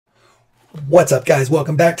What's up, guys?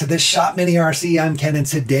 Welcome back to this Shop Mini RC. I'm Ken, and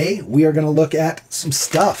today we are going to look at some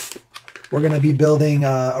stuff. We're going to be building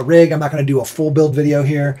a rig. I'm not going to do a full build video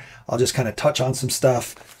here. I'll just kind of touch on some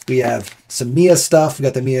stuff. We have some Meus stuff. We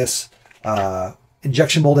got the Meus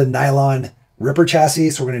injection molded nylon ripper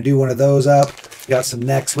chassis, so we're going to do one of those up. We got some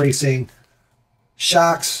Nexx racing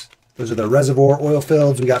shocks. Those are the reservoir oil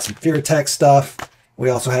fills. We got some Furitek stuff. We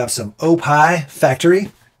also have some Oppai Factory.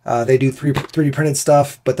 They do 3D printed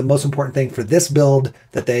stuff, but the most important thing for this build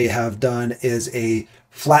that they have done is a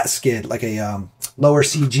flat skid, like a lower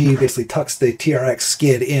CG, basically tucks the TRX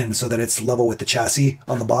skid in so that it's level with the chassis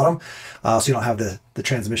on the bottom. So you don't have the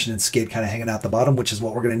transmission and skid kind of hanging out the bottom, which is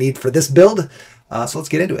what we're going to need for this build. So let's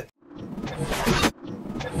get into it.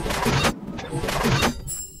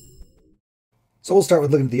 So we'll start with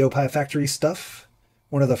looking at the Oppai Factory stuff.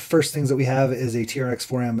 One of the first things that we have is a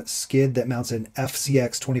TRX4M skid that mounts an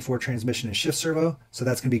FCX24 transmission and shift servo. So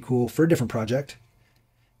that's going to be cool for a different project.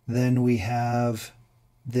 Then we have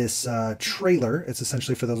this trailer. It's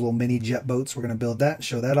essentially for those little mini jet boats. We're going to build that,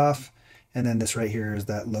 show that off. And then this right here is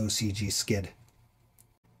that low CG skid.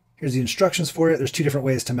 Here's the instructions for it. There's two different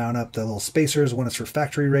ways to mount up the little spacers. One is for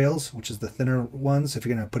factory rails, which is the thinner ones if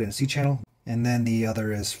you're going to put it in a C-channel. And then the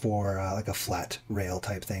other is for like a flat rail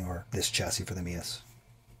type thing, or this chassis for the Meus.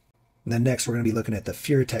 And then next we're going to be looking at the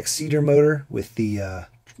Furitek Cedar motor with the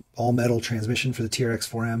all-metal transmission for the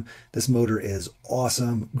TRX4M. This motor is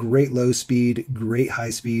awesome. Great low speed, great high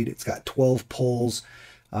speed. It's got 12 poles.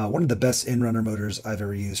 One of the best in-runner motors I've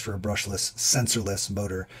ever used for a brushless, sensorless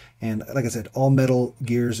motor. And like I said, all-metal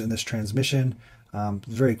gears in this transmission.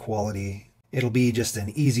 Very quality. It'll be just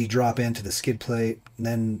an easy drop into the skid plate. And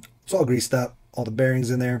then it's all greased up. All the bearings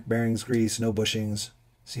in there. Bearings, grease, no bushings.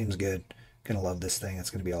 Seems good. Gonna love this thing. It's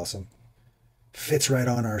gonna be awesome. Fits right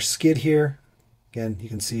on our skid here. Again, you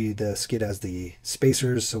can see the skid has the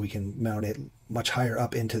spacers so we can mount it much higher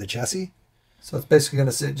up into the chassis. So it's basically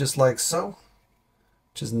gonna sit just like so,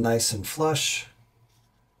 which is nice and flush.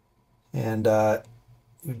 And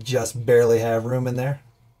we just barely have room in there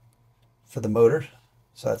for the motor.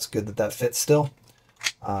 So that's good that that fits still.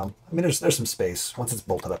 I mean, there's some space. Once it's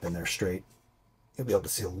bolted up in there straight, you'll be able to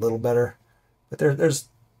see a little better. But there's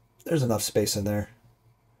enough space in there.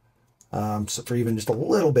 So for even just a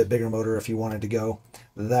little bit bigger motor if you wanted to go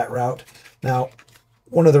that route. Now,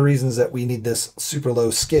 one of the reasons that we need this super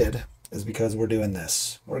low skid is because we're doing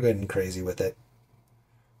this. We're getting crazy with it.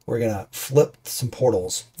 We're going to flip some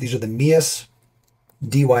portals. These are the Meus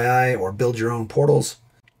DIY or build your own portals.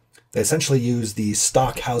 They essentially use the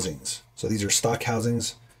stock housings. So these are stock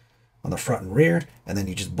housings on the front and rear, and then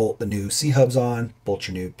you just bolt the new C-hubs on, bolt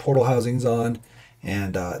your new portal housings on,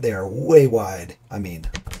 and they are way wide. I mean,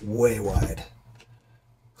 way wide.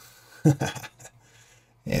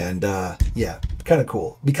 And yeah, kind of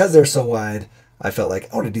cool. Because they're so wide, I felt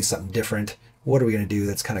like I want to do something different. What are we going to do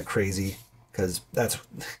that's kind of crazy? Because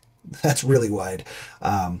that's really wide.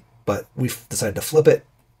 But we've decided to flip it.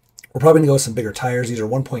 We're probably going to go with some bigger tires. These are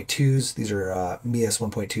 1.2s. These are Meus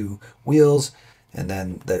 1.2 wheels. And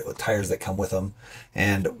then the tires that come with them.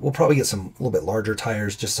 And we'll probably get some a little bit larger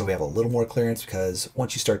tires just so we have a little more clearance, because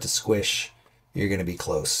once you start to squish, you're going to be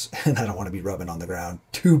close. And I don't want to be rubbing on the ground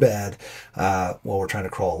too bad while we're trying to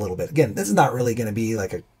crawl a little bit. Again, this is not really going to be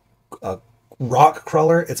like a rock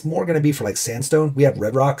crawler. It's more going to be for like sandstone. We have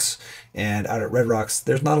red rocks, and out at red rocks,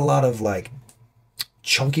 there's not a lot of like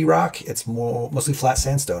chunky rock. It's mostly flat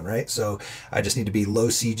sandstone, right? So I just need to be low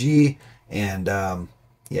CG, and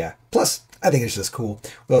yeah. Plus, I think it's just cool.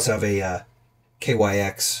 We also have a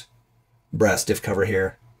KYX brass diff cover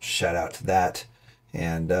here. Shout out to that.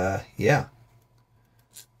 And yeah,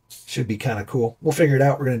 should be kind of cool. We'll figure it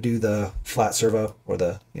out. We're going to do the flat servo, or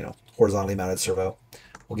the horizontally mounted servo.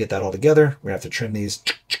 We'll get that all together. We're going to have to trim these.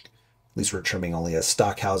 At least we're trimming only a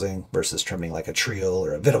stock housing versus trimming like a Trial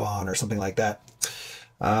or a Vitavon or something like that.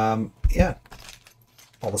 Yeah,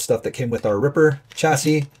 all the stuff that came with our ripper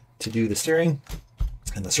chassis to do the steering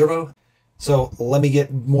and the servo. So let me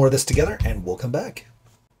get more of this together and we'll come back.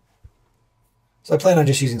 So I plan on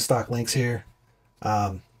just using stock links here.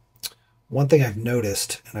 One thing I've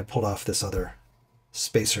noticed, and I pulled off this other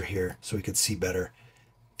spacer here so we could see better.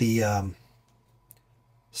 The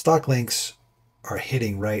stock links are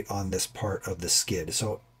hitting right on this part of the skid.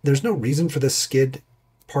 So there's no reason for this skid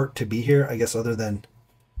part to be here, I guess, other than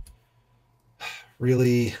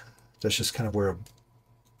really that's just kind of where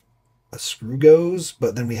a screw goes,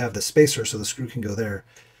 but then we have the spacer so the screw can go there,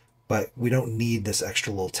 but we don't need this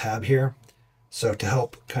extra little tab here. So to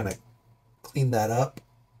help kind of clean that up,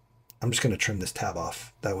 I'm just going to trim this tab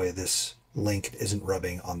off. That way this link isn't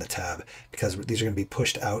rubbing on the tab, because these are going to be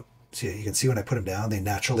pushed out. See, you can see when I put them down, they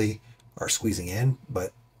naturally are squeezing in,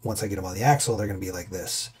 but once I get them on the axle, they're going to be like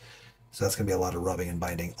this. So that's going to be a lot of rubbing and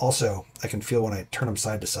binding. Also, I can feel when I turn them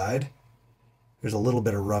side to side, there's a little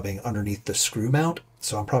bit of rubbing underneath the screw mount.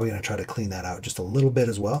 So I'm probably going to try to clean that out just a little bit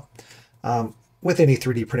as well. With any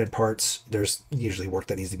 3D printed parts, there's usually work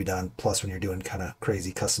that needs to be done. Plus, when you're doing kind of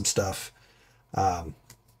crazy custom stuff, yeah,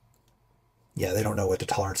 they don't know what the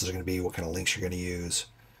tolerances are going to be, what kind of links you're going to use.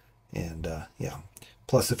 And yeah,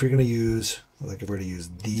 plus if you're going to use, like if we're going to use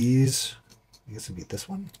these, I guess it'd be this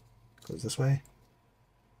one, goes this way,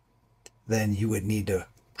 then you would need to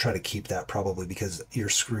try to keep that probably because your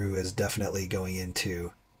screw is definitely going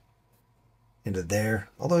into there.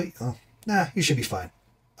 Although, nah, you should be fine.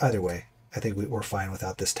 Either way, I think we're fine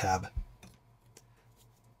without this tab.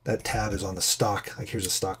 That tab is on the stock. Like here's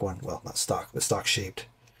a stock one. Well, not stock, but stock shaped.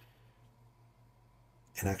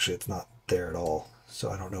 And actually it's not there at all.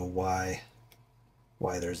 So I don't know why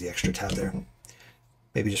there's the extra tab there.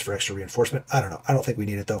 Maybe just for extra reinforcement. I don't know. I don't think we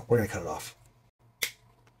need it though. We're going to cut it off.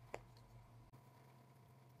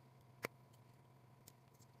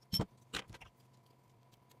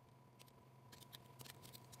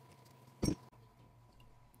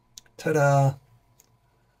 Ta-da!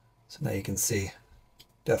 So now you can see,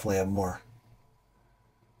 definitely have more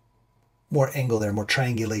angle there, more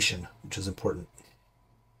triangulation, which is important.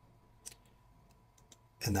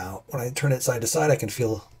 And now when I turn it side to side, I can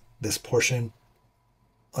feel this portion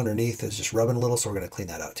underneath is just rubbing a little, so we're going to clean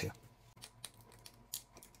that out too.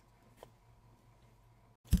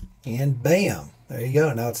 And bam! There you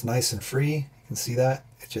go. Now it's nice and free. You can see that.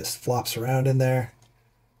 It just flops around in there.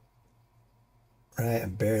 Right,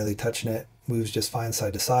 I'm barely touching it. Moves just fine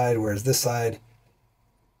side to side, whereas this side,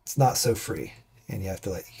 it's not so free. And you have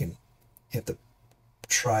to you have to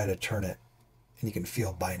try to turn it, and you can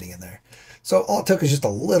feel binding in there. So all it took is just a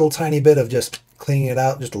little tiny bit of just cleaning it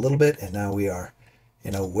out just a little bit, and now we are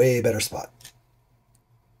in a way better spot.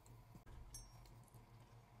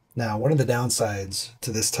 Now, one of the downsides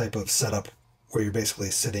to this type of setup where you're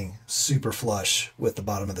basically sitting super flush with the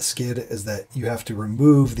bottom of the skid is that you have to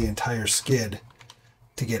remove the entire skid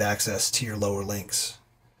to get access to your lower links,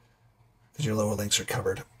 because your lower links are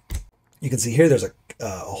covered. You can see here there's a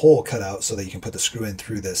hole cut out so that you can put the screw in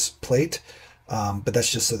through this plate, but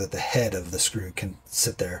that's just so that the head of the screw can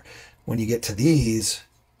sit there. When you get to these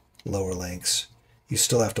lower links, you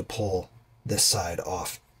still have to pull this side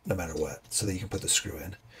off no matter what so that you can put the screw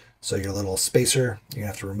in. So your little spacer, you're gonna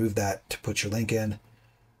have to remove that to put your link in,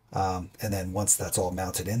 and then once that's all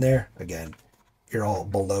mounted in there, again, you're all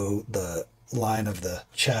below the line of the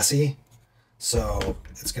chassis, so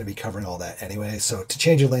it's going to be covering all that anyway. So to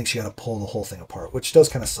change your links, you got to pull the whole thing apart, which does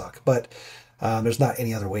kind of suck, but there's not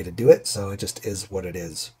any other way to do it, so it just is what it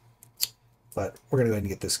is. But we're going to go ahead and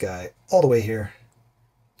get this guy all the way here,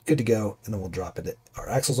 good to go, and then we'll drop it our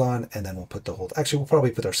axles on, and then we'll put the whole, actually we'll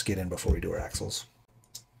probably put our skid in before we do our axles.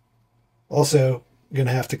 Also, going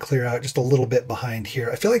to have to clear out just a little bit behind here.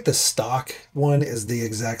 I feel like the stock one is the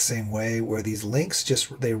exact same way, where these links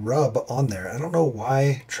just, they rub on there. I don't know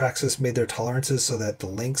why Traxxas made their tolerances so that the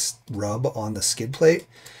links rub on the skid plate,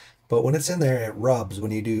 but when it's in there, it rubs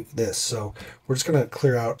when you do this. So we're just going to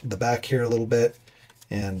clear out the back here a little bit,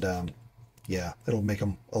 and yeah, it'll make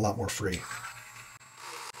them a lot more free.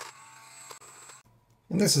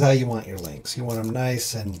 And this is how you want your links. You want them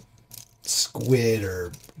nice and squid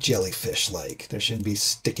or jellyfish like. They shouldn't be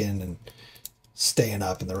sticking and staying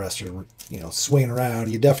up and the rest are, you know, swinging around.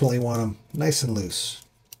 You definitely want them nice and loose.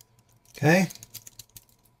 Okay,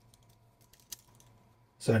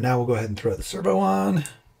 so now we'll go ahead and throw the servo on.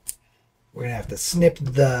 We're gonna have to snip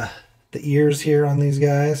the ears here on these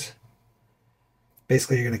guys.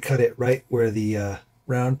 Basically, you're gonna cut it right where the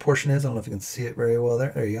round portion is. I don't know if you can see it very well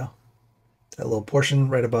there. There you go. That little portion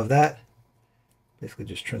right above that. Basically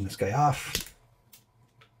just trim this guy off.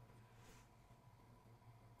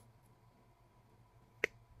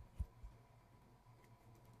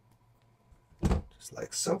 Just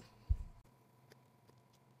like so.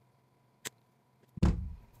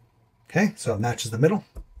 Okay, so it matches the middle.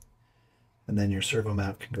 And then your servo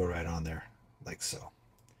mount can go right on there, like so.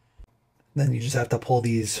 Then you just have to pull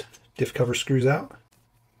these diff cover screws out.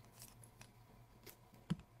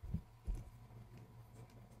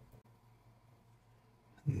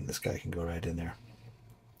 And this guy can go right in there.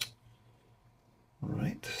 All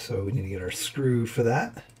right, so we need to get our screw for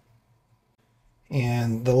that.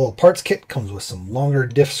 And the little parts kit comes with some longer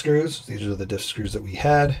diff screws. These are the diff screws that we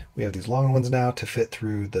had. We have these longer ones now to fit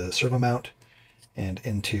through the servo mount and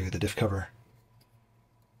into the diff cover.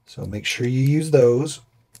 So make sure you use those.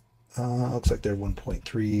 Looks like they're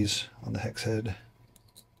 1.3s on the hex head.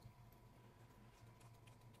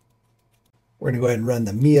 We're going to go ahead and run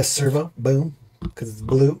the Meus servo. Boom. Because it's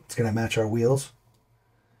blue. It's going to match our wheels.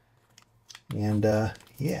 And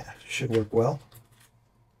yeah, should work well.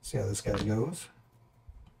 See how this guy goes.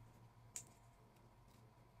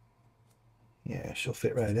 Yeah, she'll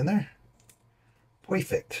fit right in there.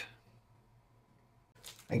 Perfect.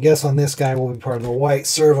 I guess on this guy we'll be part of the white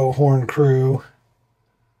servo horn crew.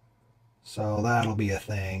 So that'll be a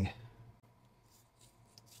thing.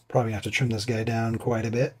 Probably have to trim this guy down quite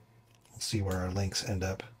a bit. We'll see where our links end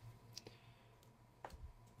up.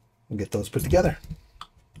 We'll get those put together.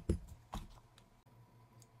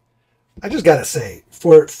 I just gotta say,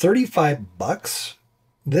 for 35 bucks,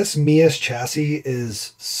 this Meus chassis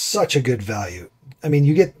is such a good value. I mean,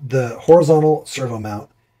 you get the horizontal servo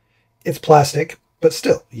mount. It's plastic, but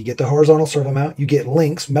still, you get the horizontal servo mount. You get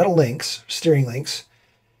links, metal links, steering links.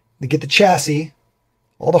 You get the chassis,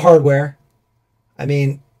 all the hardware. I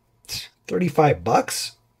mean, 35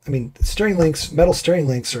 bucks? I mean, steering links, metal steering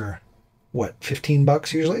links are, what, 15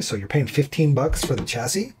 bucks usually? So you're paying 15 bucks for the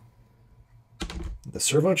chassis? The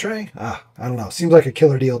servo tray? I don't know. Seems like a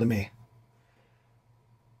killer deal to me.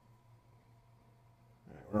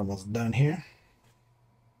 All right, we're almost done here.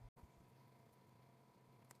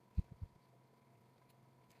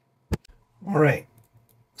 All right.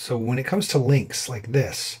 So when it comes to links like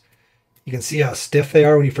this, you can see how stiff they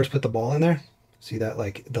are when you first put the ball in there. See that,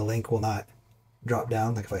 like, the link will not drop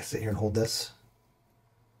down. Like if I sit here and hold this.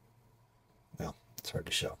 Well, it's hard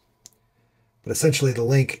to show. But essentially the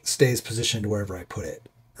link stays positioned wherever I put it,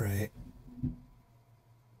 right? It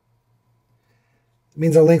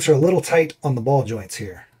means our links are a little tight on the ball joints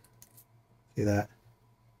here. See that?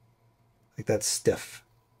 Like that's stiff.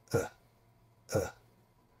 Okay,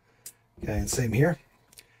 and same here.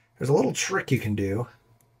 There's a little trick you can do.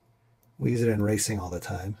 We use it in racing all the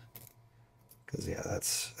time. Because yeah,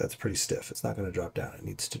 that's pretty stiff. It's not going to drop down. It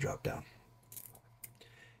needs to drop down.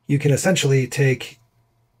 You can essentially take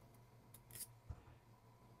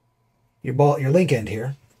your link end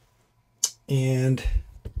here and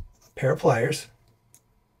a pair of pliers.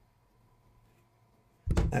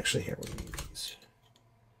 Actually, here, we're going to use these.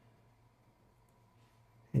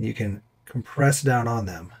 And you can compress down on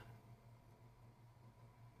them.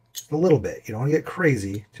 Just a little bit. You don't want to get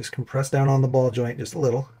crazy. Just compress down on the ball joint just a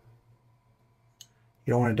little.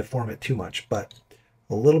 You don't want to deform it too much, but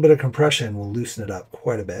a little bit of compression will loosen it up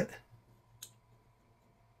quite a bit.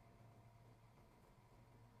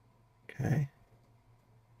 Okay.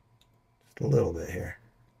 Just a little bit here.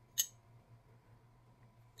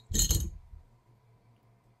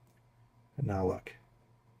 And now look.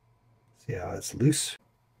 See how it's loose?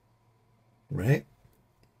 Right?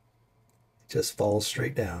 It just falls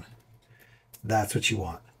straight down. That's what you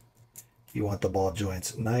want. You want the ball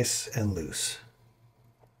joints nice and loose.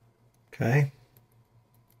 Okay?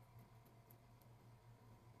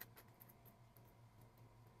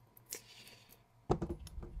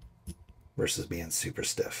 Versus being super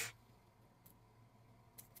stiff.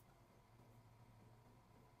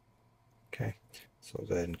 Okay, so I'll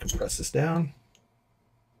go ahead and compress this down.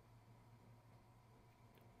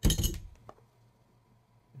 And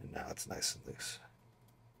now it's nice and loose.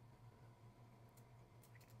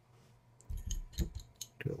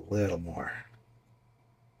 Do a little more.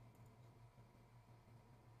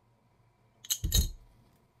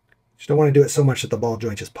 Just don't want to do it so much that the ball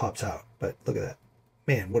joint just pops out. But look at that.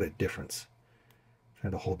 Man, what a difference.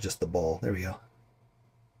 Trying to hold just the ball. There we go.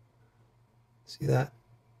 See that?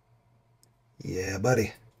 Yeah,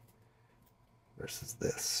 buddy. Versus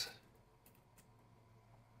this.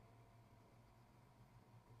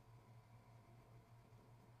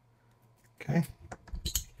 Okay.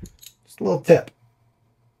 Just a little tip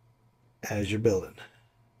as you're building.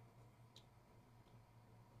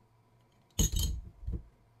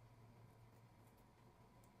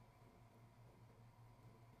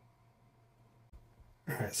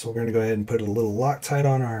 All right, so we're going to go ahead and put a little Loctite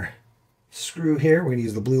on our screw here. We're going to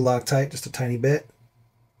use the blue Loctite just a tiny bit.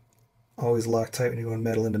 Always Loctite when you're going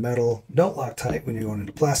metal into metal. Don't Loctite when you're going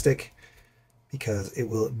into plastic because it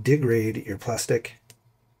will degrade your plastic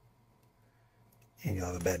and you'll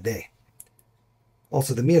have a bad day.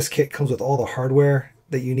 Also, the Meus kit comes with all the hardware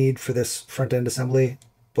that you need for this front end assembly,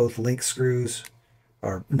 both link screws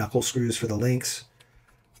or knuckle screws for the links,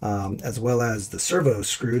 as well as the servo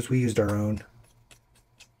screws. We used our own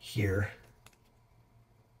here.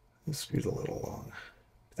 This screw's a little long.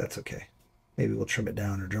 That's okay. Maybe we'll trim it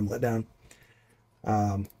down or Dremel it down.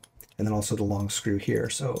 And then also the long screw here.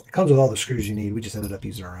 So it comes with all the screws you need. We just ended up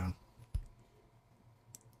using our own.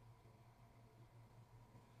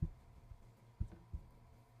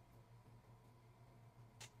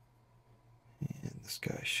 And the This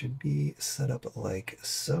guy should be set up like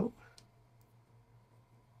so.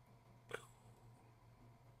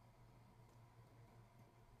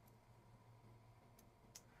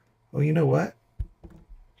 Oh, you know what?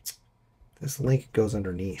 This link goes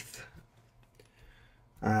underneath.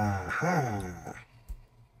 Aha.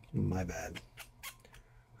 My bad.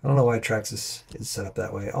 I don't know why Traxxas is set up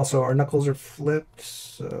that way. Also, our knuckles are flipped,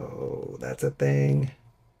 so that's a thing.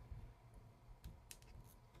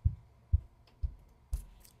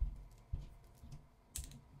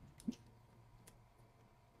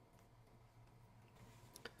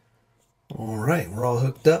 All right, we're all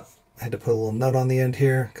hooked up. I had to put a little nut on the end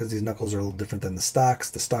here because these knuckles are a little different than the stocks.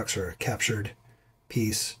 The stocks are a captured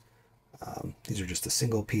piece. These are just a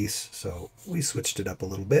single piece, so we switched it up a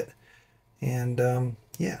little bit. And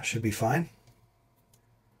yeah, should be fine.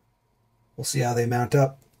 We'll see how they mount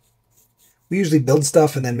up. We usually build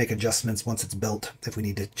stuff and then make adjustments once it's built if we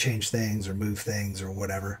need to change things or move things or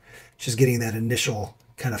whatever. Just getting that initial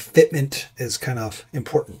kind of fitment is kind of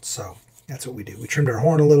important, so that's what we do. We trimmed our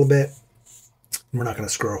horn a little bit. We're not going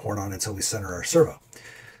to screw our horn on until we center our servo.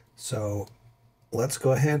 So let's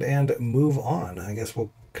go ahead and move on. I guess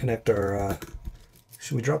we'll connect our,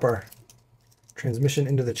 should we drop our transmission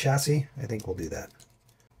into the chassis? I think we'll do that.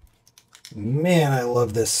 Man, I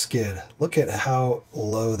love this skid. Look at how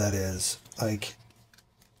low that is. Like,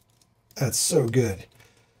 that's so good.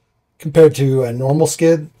 Compared to a normal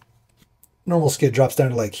skid drops down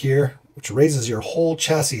to like here, which raises your whole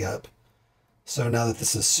chassis up. So now that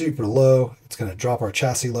this is super low, it's going to drop our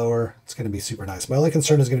chassis lower. It's going to be super nice. My only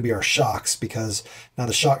concern is going to be our shocks, because now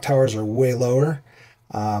the shock towers are way lower,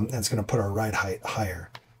 and it's going to put our ride height higher.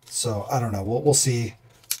 So I don't know. We'll see.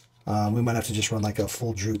 We might have to just run like a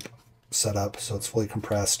full droop setup so it's fully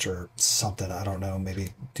compressed or something. I don't know. Maybe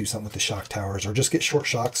do something with the shock towers or just get short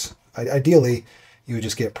shocks. Ideally, you would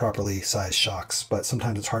just get properly sized shocks, but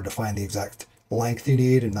sometimes it's hard to find the exact length you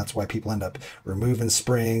need, and that's why people end up removing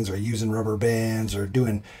springs or using rubber bands or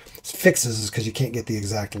doing fixes, because you can't get the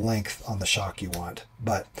exact length on the shock you want.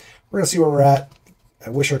 But we're gonna see where we're at. I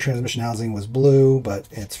wish our transmission housing was blue, but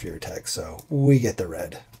it's Furitek, so we get the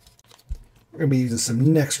red. We're gonna be using some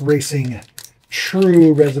Nexx Racing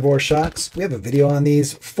True Reservoir shocks. We have a video on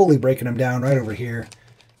these, fully breaking them down right over here.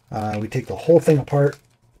 We take the whole thing apart,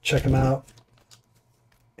 check them out,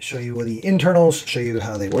 show you the internals, show you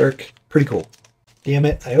how they work. Pretty cool. Damn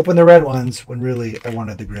it, I opened the red ones when really I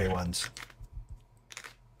wanted the gray ones.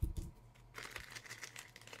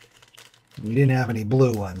 We didn't have any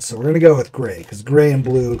blue ones, so we're going to go with gray, because gray and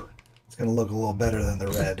blue is going to look a little better than the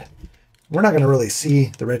red. We're not going to really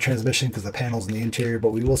see the red transmission because the panel's in the interior,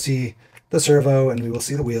 but we will see the servo and we will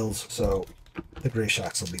see the wheels, so the gray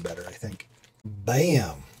shocks will be better, I think.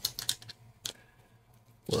 Bam!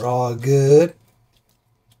 We're all good.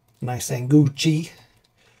 Nice and Gucci.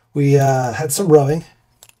 We had some rubbing,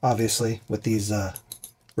 obviously, with these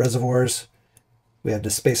reservoirs. We had to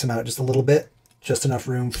space them out just a little bit, just enough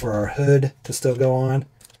room for our hood to still go on.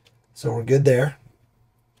 So we're good there.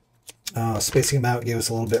 Spacing them out gave us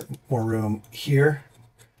a little bit more room here.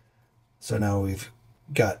 So now we've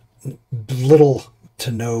got little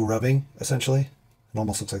to no rubbing, essentially. It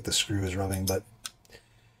almost looks like the screw is rubbing, but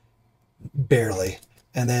barely.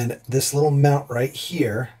 And then this little mount right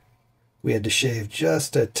here, we had to shave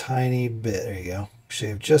just a tiny bit. There you go.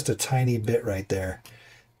 Shave just a tiny bit right there,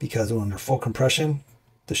 because when under full compression,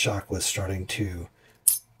 the shock was starting to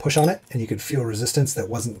push on it, and you could feel resistance that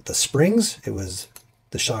wasn't the springs. It was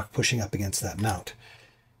the shock pushing up against that mount.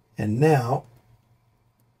 And now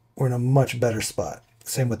we're in a much better spot.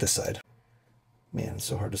 Same with this side. Man, it's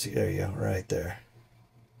so hard to see. There you go, right there.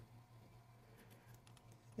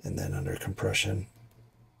 And then under compression,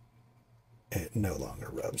 it no longer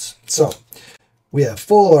rubs. So we have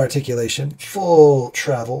full articulation, full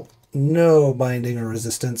travel, no binding or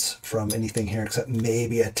resistance from anything here except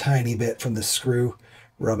maybe a tiny bit from the screw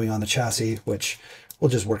rubbing on the chassis, which will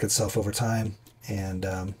just work itself over time, and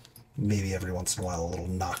maybe every once in a while a little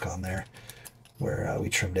knock on there where we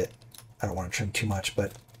trimmed it. I don't want to trim too much,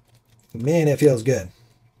 but man, it feels good.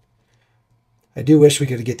 I do wish we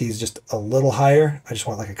could get these just a little higher. I just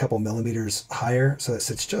want like a couple millimeters higher so it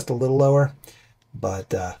sits just a little lower.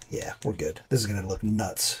 But yeah, we're good. This is going to look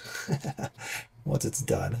nuts. Once it's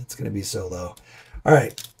done, it's going to be so low. All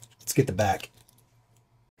right, let's get the back.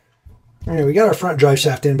 All right, we got our front drive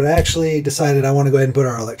shaft in, but I actually decided I want to go ahead and put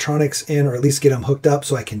our electronics in, or at least get them hooked up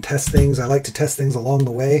so I can test things. I like to test things along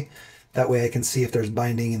the way. That way I can see if there's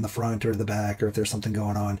binding in the front or the back, or if there's something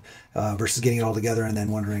going on, versus getting it all together and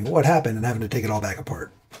then wondering what happened and having to take it all back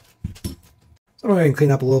apart. So I'm going to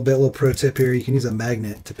clean up a little bit. A little pro tip here, you can use a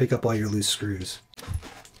magnet to pick up all your loose screws.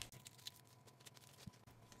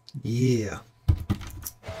 Yeah.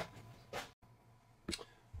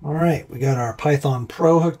 All right, we got our Python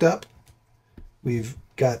Pro hooked up. We've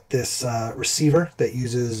got this receiver that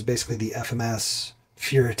uses basically the FMS,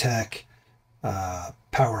 Furitek,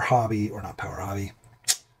 Power Hobby, or not Power Hobby,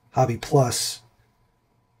 Hobby Plus,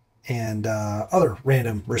 and other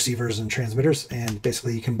random receivers and transmitters. And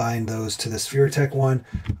basically you combine those to this Furitek one.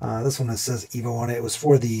 This one that says Evo on it. It was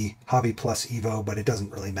for the Hobby Plus Evo, but it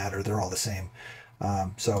doesn't really matter. They're all the same.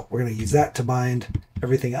 So we're going to use that to bind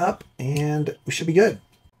everything up, and we should be good.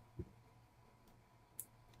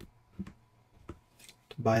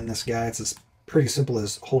 To bind this guy, it's as pretty simple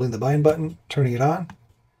as holding the bind button, turning it on.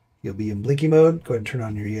 You'll be in blinky mode. Go ahead and turn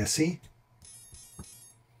on your ESC.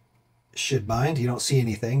 It should bind. You don't see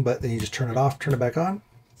anything, but then you just turn it off, turn it back on,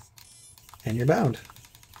 and you're bound.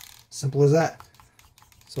 Simple as that.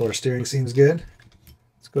 So our steering seems good.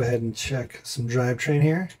 Let's go ahead and check some drivetrain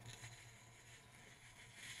here.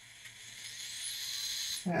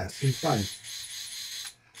 Yeah, seems fine.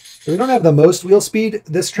 So we don't have the most wheel speed.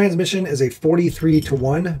 This transmission is a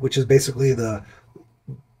 43-to-1, which is basically the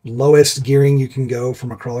lowest gearing you can go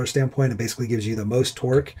from a crawler standpoint. It basically gives you the most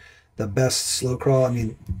torque, the best slow crawl. I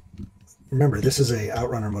mean, remember, this is a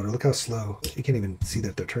outrunner motor. Look how slow. You can't even see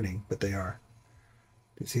that they're turning, but they are.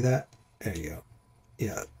 Do you see that? There you go.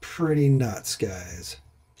 Yeah, pretty nuts, guys.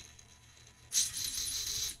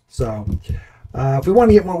 So if we want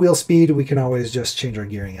to get more wheel speed, we can always just change our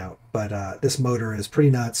gearing out. But this motor is pretty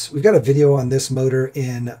nuts. We've got a video on this motor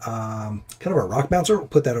in kind of a rock bouncer. We'll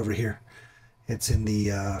put that over here. It's in the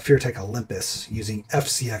Furitek Olympus using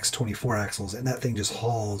FCX 24 axles, and that thing just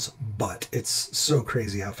hauls butt. It's so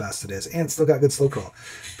crazy how fast it is, and it's still got good slow crawl.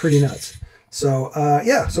 Pretty nuts. So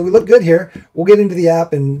yeah, so we look good here. We'll get into the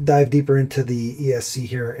app and dive deeper into the ESC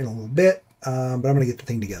here in a little bit, but I'm going to get the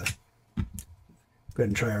thing together. Go ahead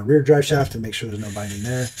and try our rear drive shaft and make sure there's no binding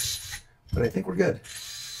there, but I think we're good.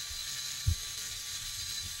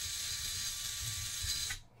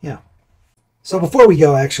 Yeah. So before we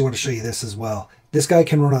go, I actually want to show you this as well. This guy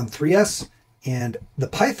can run on 3S, and the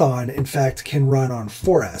Python, in fact, can run on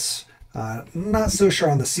 4S. Not so sure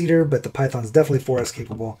on the Cedar, but the Python's definitely 4S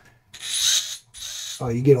capable. Oh,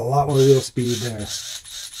 you get a lot more wheel speed there.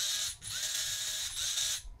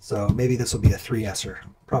 So maybe this will be a 3S-er.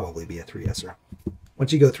 Probably be a 3S-er.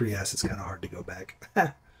 Once you go 3S, it's kind of hard to go back.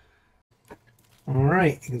 All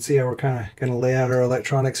right, you can see how we're kind of going to lay out our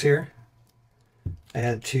electronics here. I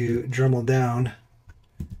had to Dremel down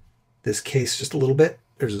this case just a little bit.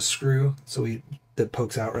 There's a screw that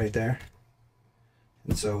pokes out right there.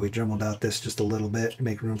 And so we Dremeled out this just a little bit to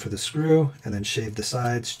make room for the screw, and then shaved the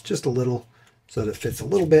sides just a little so that it fits a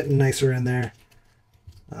little bit nicer in there.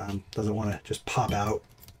 Doesn't want to just pop out,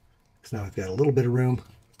 because now we've got a little bit of room.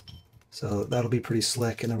 So that'll be pretty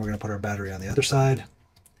slick, and then we're going to put our battery on the other side.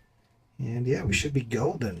 And yeah, we should be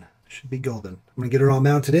golden. Should be golden. I'm going to get it all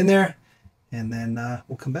mounted in there, and then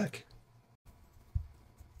we'll come back.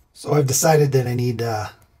 So I've decided that I need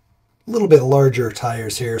a little bit larger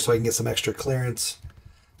tires here so I can get some extra clearance.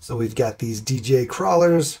 So we've got these DJ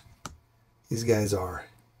crawlers. These guys are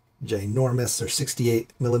ginormous. They're 68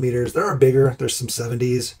 millimeters. There are bigger. There's some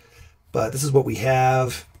 70s, but this is what we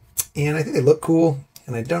have. And I think they look cool.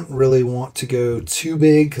 And I don't really want to go too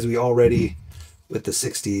big, because we already, with the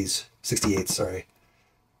 68s, sorry,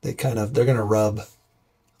 they're going to rub.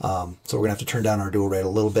 So we're going to have to turn down our dual rate a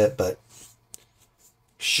little bit, but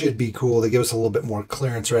should be cool. They give us a little bit more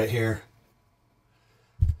clearance right here.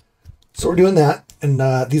 So we're doing that. And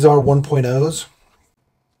these are 1.0s,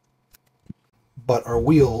 but our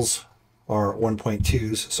wheels are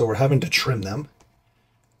 1.2s. So we're having to trim them.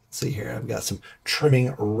 Let's see here. I've got some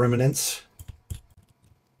trimming remnants.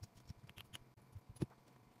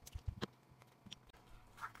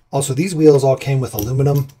 Also, these wheels all came with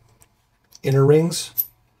aluminum inner rings.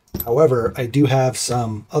 However, I do have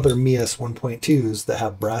some other Meus 1.2s that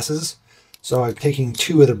have brasses. So I'm taking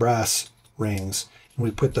 2 of the brass rings, and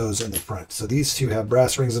we put those in the front. So these 2 have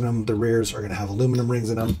brass rings in them. The rears are going to have aluminum rings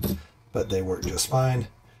in them, but they work just fine.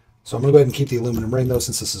 So I'm going to go ahead and keep the aluminum ring, though,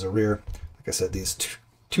 since this is a rear. Like I said, these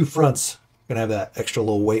two fronts are going to have that extra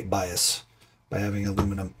little weight bias by having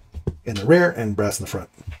aluminum in the rear and brass in the front.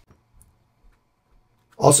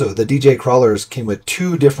 Also, the DJ crawlers came with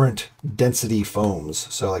 2 different density foams.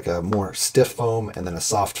 So like a more stiff foam and then a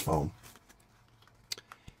soft foam.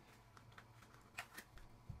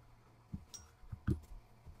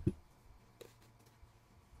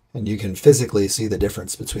 And you can physically see the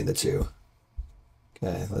difference between the 2.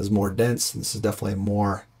 Okay, this is more dense. This is definitely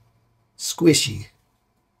more squishy.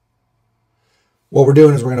 What we're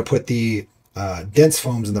doing is we're going to put the dense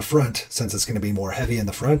foams in the front, since it's going to be more heavy in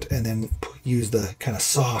the front, and then use the kind of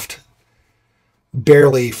soft,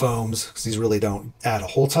 barely foams, because these really don't add a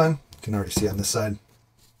whole ton. You can already see on this side.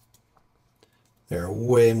 They're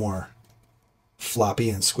way more floppy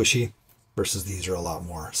and squishy, versus these are a lot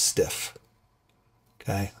more stiff.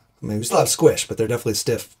 Okay, I mean, we still have squish, but they're definitely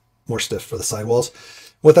stiff, more stiff for the sidewalls.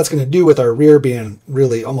 What that's going to do with our rear being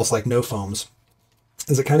really almost like no foams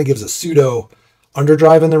is it kind of gives a pseudo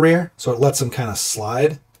underdrive in the rear, so it lets them kind of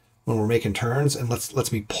slide when we're making turns, and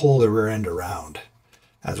lets me pull the rear end around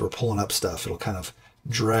as we're pulling up stuff. It'll kind of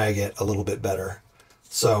drag it a little bit better.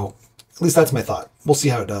 So at least that's my thought. We'll see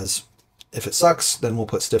how it does. If it sucks, then we'll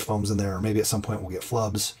put stiff foams in there, or maybe at some point we'll get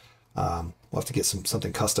flubs. We'll have to get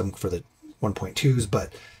something custom for the 1.2s,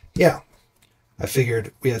 but yeah, I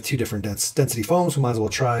figured we have two different density foams. We might as well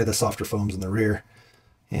try the softer foams in the rear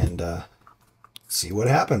and see what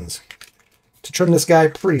happens. To trim this guy,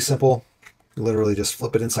 pretty simple. You literally just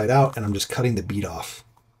flip it inside out, and I'm just cutting the bead off.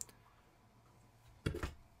 I'm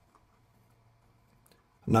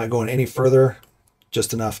not going any further,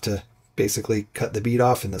 just enough to basically cut the bead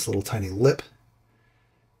off in this little tiny lip.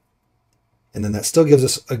 And then that still gives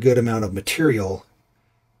us a good amount of material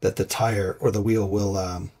that the tire or the wheel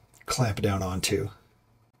will clamp down onto.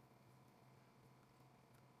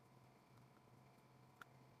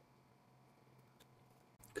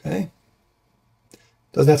 Okay.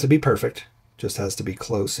 Doesn't have to be perfect, just has to be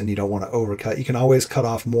close, and you don't want to overcut. You can always cut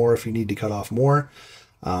off more if you need to cut off more,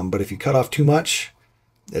 but if you cut off too much,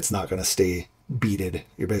 it's not going to stay beaded.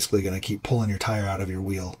 You're basically going to keep pulling your tire out of your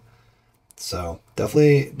wheel. So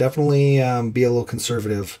definitely be a little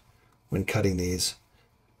conservative when cutting these,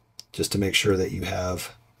 just to make sure that you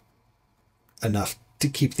have enough to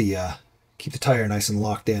keep the tire nice and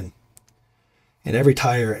locked in. And every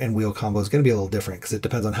tire and wheel combo is going to be a little different, because it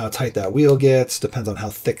depends on how tight that wheel gets, depends on how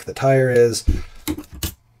thick the tire is.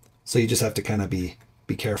 So you just have to kind of be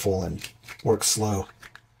careful and work slow.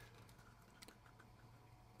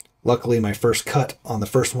 Luckily, my first cut on the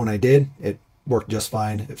first one I did, it worked just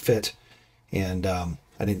fine. It fit, and I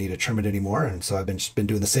didn't need to trim it anymore. And so I've been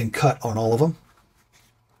doing the same cut on all of them.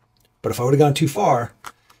 But if I would have gone too far,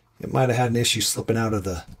 it might have had an issue slipping out of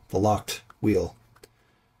the locked wheel.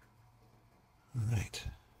 All right.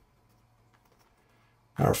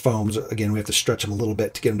 Our foams, again, we have to stretch them a little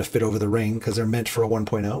bit to get them to fit over the ring, because they're meant for a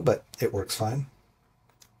 1.0, but it works fine.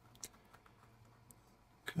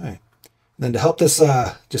 Okay. And then to help this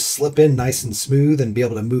just slip in nice and smooth and be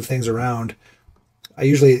able to move things around, I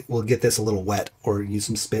usually will get this a little wet or use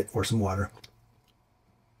some spit or some water.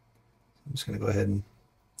 I'm just going to go ahead and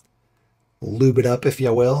lube it up, if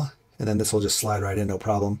you will, and then this will just slide right in, no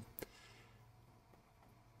problem.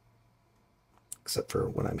 Except for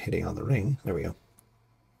when I'm hitting on the ring. There we go.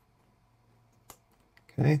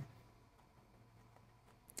 Okay.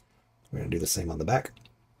 We're going to do the same on the back.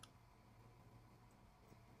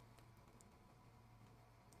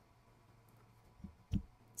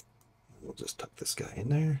 We'll just tuck this guy in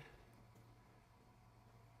there.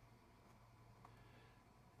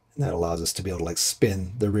 And that allows us to be able to like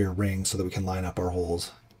spin the rear ring so that we can line up our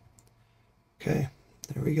holes. Okay,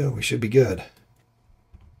 there we go. We should be good.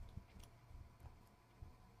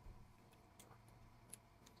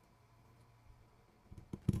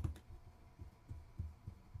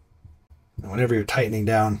 Whenever you're tightening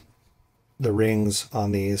down the rings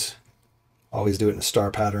on these, always do it in a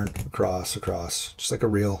star pattern, across, just like a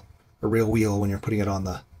real wheel when you're putting it on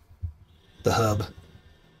the hub.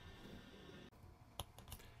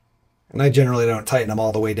 And I generally don't tighten them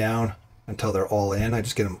all the way down until they're all in. I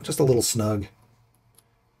just get them just a little snug.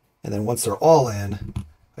 And then once they're all in,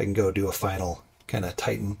 I can go do a final kind of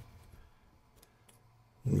tighten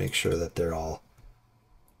and make sure that they're all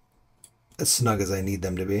as snug as I need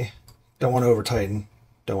them to be. Don't want to over tighten.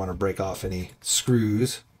 Don't want to break off any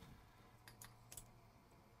screws.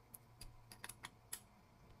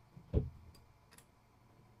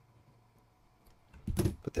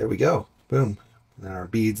 But there we go. Boom. And then our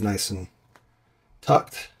bead's nice and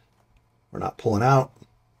tucked. We're not pulling out.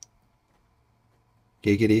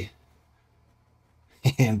 Giggity.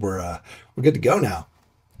 And we're good to go now.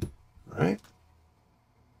 All right.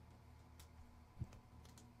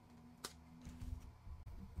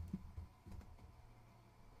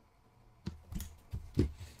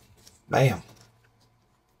 Bam.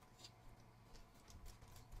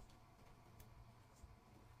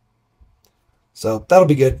 So that'll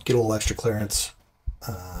be good. Get a little extra clearance.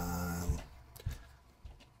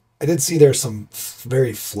 I did see there's some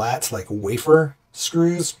very flat, like wafer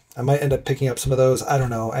screws. I might end up picking up some of those. I don't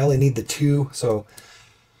know. I only need the 2, so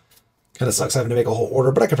kind of sucks having to make a whole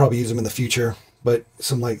order, but I could probably use them in the future. but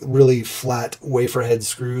some like really flat wafer head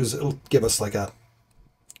screws, it'll give us like a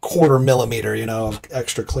 1/4 millimeter, you know, of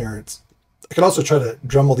extra clearance. I could also try to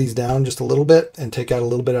Dremel these down just a little bit and take out a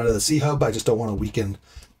little bit out of the C-hub. I just don't want to weaken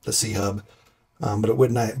the C-hub. But it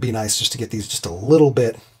would be nice just to get these just a little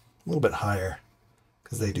bit higher,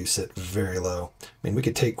 because they do sit very low. I mean, we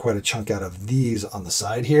could take quite a chunk out of these on the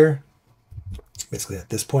side here, basically at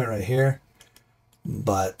this point right here,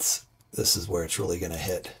 but this is where it's really going to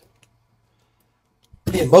hit.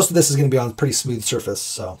 And most of this is going to be on a pretty smooth surface,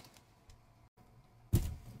 so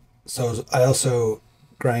I also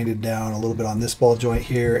grinded down a little bit on this ball joint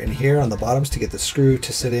here and here on the bottoms to get the screw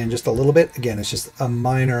to sit in just a little bit. Again, it's just a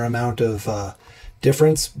minor amount of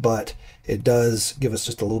difference, but it does give us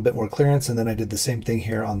just a little bit more clearance. And then I did the same thing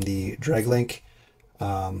here on the drag link.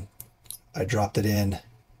 I dropped it in,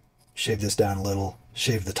 shaved this down a little,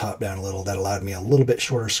 shaved the top down a little. That allowed me a little bit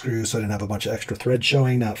shorter screw, so I didn't have a bunch of extra thread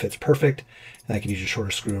showing. Now it fits perfect, and I can use a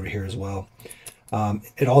shorter screw over here as well.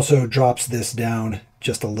 It also drops this down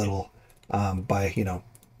just a little by, you know,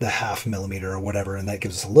 the 1/2 millimeter or whatever, and that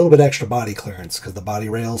gives us a little bit extra body clearance because the body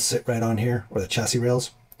rails sit right on here, or the chassis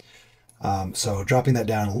rails. So dropping that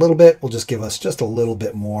down a little bit will just give us just a little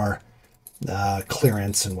bit more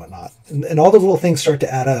clearance and whatnot. And all those little things start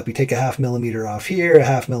to add up. You take a 1/2 millimeter off here, a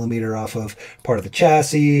 1/2 millimeter off of part of the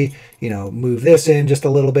chassis, you know, move this in just a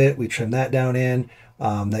little bit. We trim that down in.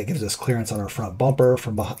 That gives us clearance on our front bumper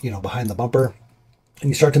from behind the bumper. And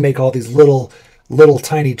you start to make all these little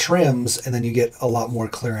tiny trims, and then you get a lot more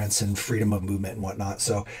clearance and freedom of movement and whatnot.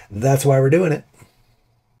 So that's why we're doing it.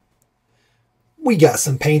 We got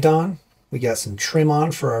some paint on. We got some trim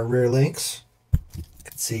on for our rear links. You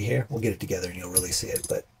can see here. We'll get it together and you'll really see it,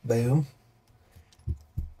 but boom.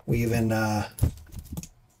 We even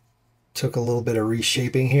took a little bit of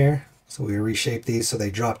reshaping here. So we reshaped these so they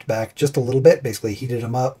dropped back just a little bit, basically heated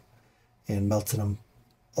them up and melted them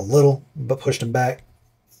a little, but pushed them back,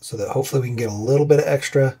 so that hopefully we can get a little bit of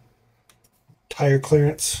extra tire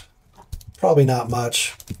clearance. Probably not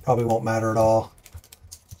much, probably won't matter at all,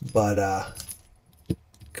 but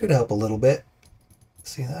could help a little bit.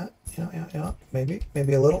 See that? Yeah, maybe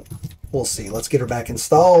a little. We'll see. Let's get her back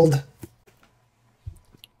installed.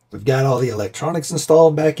 We've got all the electronics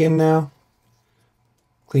installed back in now.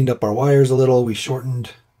 Cleaned up our wires a little. We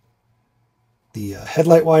shortened the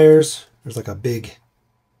headlight wires. There's like a big,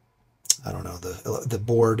 I don't know, the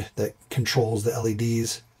board that controls the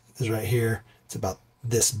LEDs is right here. It's about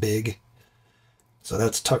this big. So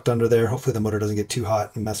that's tucked under there. Hopefully the motor doesn't get too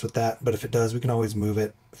hot and mess with that. But if it does, we can always move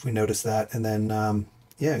it if we notice that. And then,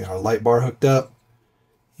 yeah, got our light bar hooked up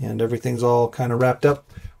and everything's all kind of wrapped up.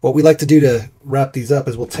 What we like to do to wrap these up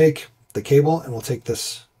is we'll take the cable and we'll take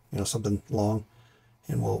this, you know, something long,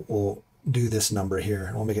 and we'll do this number here.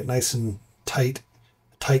 And we'll make it nice and tight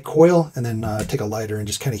coil, and then take a lighter and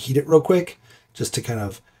just kind of heat it real quick, just to kind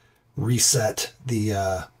of reset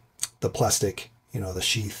the plastic, you know, the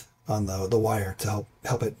sheath on the wire to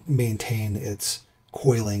help it maintain its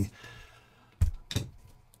coiling.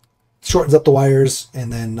 Shortens up the wires,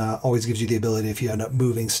 and then always gives you the ability, if you end up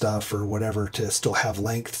moving stuff or whatever, to still have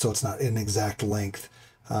length, so it's not an exact length.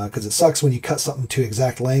 Because it sucks when you cut something to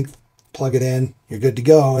exact length, plug it in, you're good to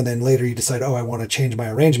go, and then later you decide, oh, I want to change my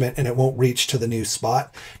arrangement, and it won't reach to the new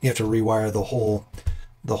spot. You have to rewire the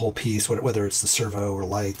whole piece, whether it's the servo or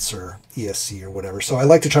lights or ESC or whatever. So I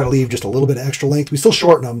like to try to leave just a little bit of extra length. We still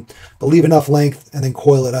shorten them, but leave enough length and then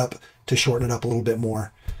coil it up to shorten it up a little bit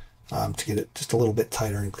more, to get it just a little bit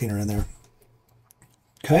tighter and cleaner in there.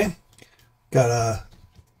 Okay, got a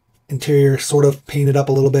interior sort of painted up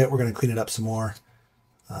a little bit. We're going to clean it up some more.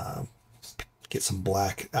 Get some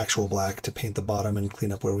black, actual black, to paint the bottom and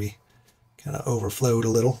clean up where we kind of overflowed a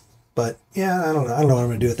little. But yeah, I don't know what I'm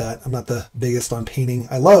going to do with that. I'm not the biggest on painting.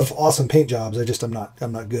 I love awesome paint jobs. I'm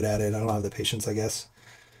not good at it. I don't have the patience, I guess.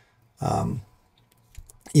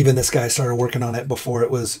 Even this guy started working on it before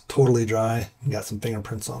it was totally dry. Got some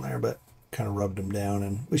fingerprints on there, but kind of rubbed them down,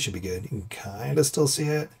 and we should be good. You can kind of still see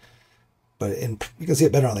it, but you can see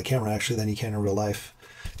it better on the camera actually than you can in real life.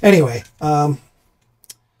 Anyway,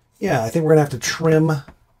 yeah, I think we're gonna have to trim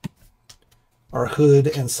our hood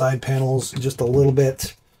and side panels just a little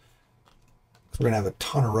bit. We're gonna have a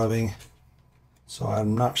ton of rubbing, so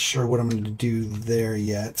I'm not sure what I'm going to do there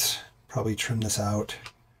yet. Probably trim this out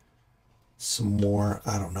some more.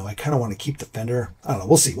 I don't know. I kind of want to keep the fender. I don't know.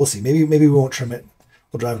 We'll see. We'll see. Maybe we won't trim it.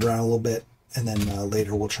 We'll drive it around a little bit, and then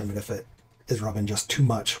later we'll trim it if it is rubbing just too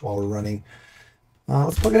much while we're running.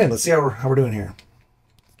 Let's plug it in. Let's see how we're doing here.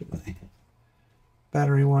 Get my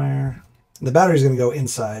battery wire. And the battery is going to go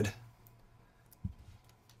inside.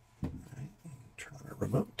 All right. Turn on our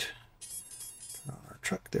remote. Turn on our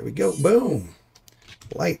truck. There we go. Boom.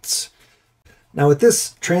 lights. Now with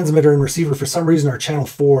this transmitter and receiver, for some reason our channel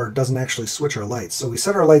 4 doesn't actually switch our lights. So we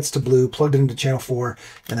set our lights to blue, plugged it into channel 4,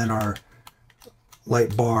 and then our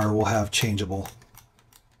light bar will have changeable.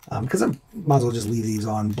 Because I might as well just leave these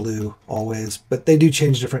on blue always, but they do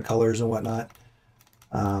change different colors and whatnot.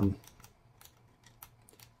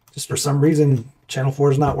 Just for some reason, channel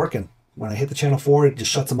 4 is not working. When I hit the channel 4, it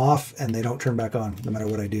just shuts them off and they don't turn back on no matter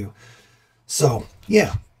what I do. So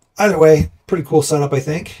yeah, either way, pretty cool setup, I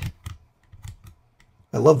think.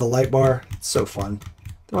 I love the light bar. It's so fun.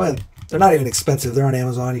 They're not even expensive. They're on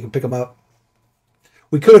Amazon. You can pick them up.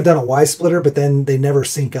 We could have done a Y splitter, but then they never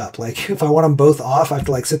sync up. Like if I want them both off, I have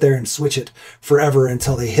to like sit there and switch it forever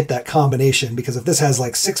until they hit that combination. Because if this has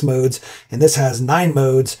like 6 modes and this has 9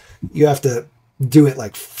 modes, you have to do it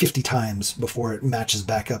like 50 times before it matches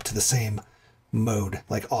back up to the same mode,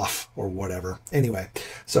 like off or whatever. Anyway,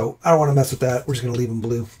 so I don't want to mess with that. We're just going to leave them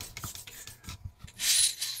blue.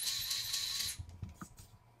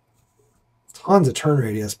 Tons of turn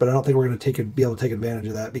radius, but I don't think we're going to be able to take advantage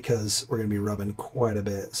of that because we're going to be rubbing quite a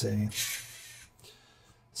bit, see?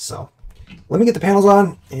 So let me get the panels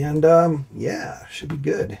on and yeah, should be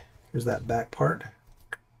good. Here's that back part.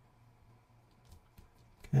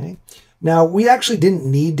 Okay. Now we actually didn't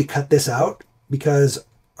need to cut this out because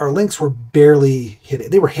our links were barely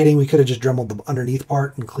hitting. They were hitting. We could have just dremelled the underneath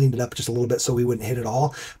part and cleaned it up just a little bit so we wouldn't hit it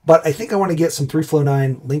all. But I think I want to get some 3Flow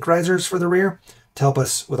 9 link risers for the rear to help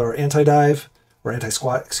us with our anti-dive or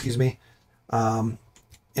anti-squat, excuse me. And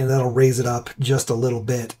that'll raise it up just a little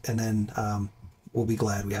bit, and then we'll be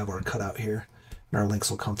glad we have our cutout here, and our links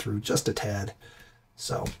will come through just a tad.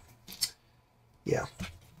 So yeah,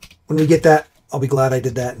 when we get that, I'll be glad I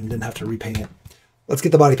did that and didn't have to repaint it. Let's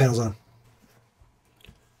get the body panels on.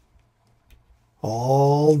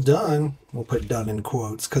 All done. We'll put done in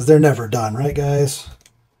quotes because they're never done, right guys?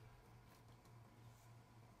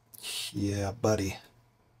 Yeah, buddy.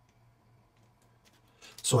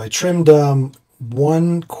 So I trimmed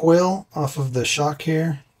one coil off of the shock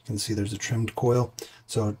here. You can see there's a trimmed coil.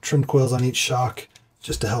 So trimmed coils on each shock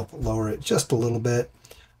just to help lower it just a little bit.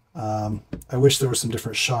 I wish there were some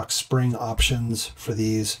different shock spring options for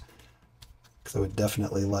these because I would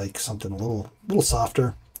definitely like something a little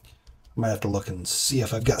softer. I might have to look and see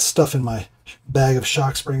if I've got stuff in my bag of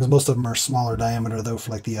shock springs. Most of them are smaller diameter though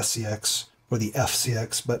for like the SCX or the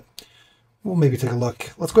FCX, but we'll maybe take a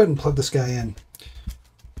look. Let's go ahead and plug this guy in.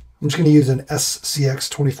 I'm just going to use an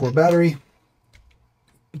SCX24 battery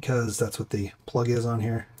because that's what the plug is on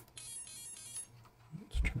here.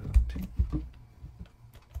 Let's turn it on too.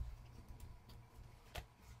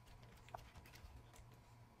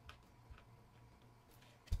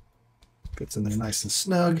 Fits in there nice and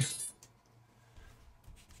snug.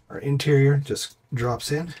 Our interior just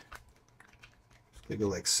drops in. They go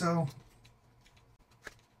like so.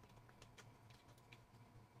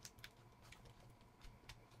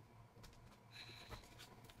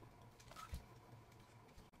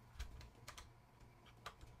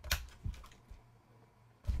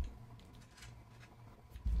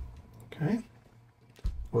 Okay.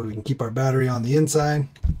 Well, we can keep our battery on the inside.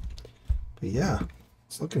 But yeah,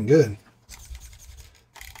 it's looking good.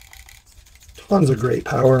 Tons of great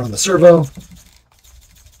power on the servo.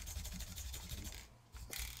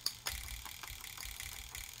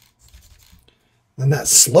 And that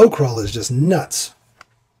slow crawl is just nuts.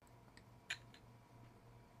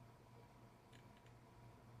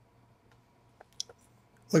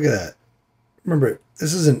 Look at that. Remember,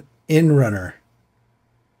 this is an in-runner.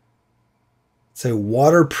 It's a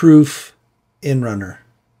waterproof in-runner.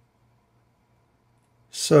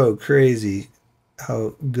 So crazy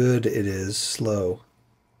how good it is slow.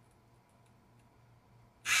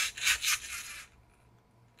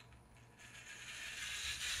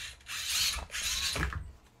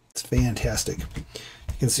 It's fantastic. You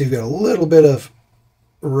can see we've got a little bit of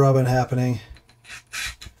rubbing happening,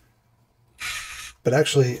 but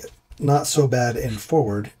actually not so bad in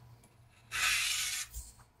forward.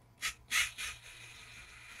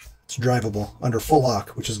 It's drivable under full lock,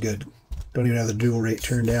 which is good. Don't even have the dual rate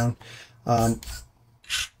turned down.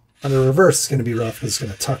 Under reverse, it's going to be rough because it's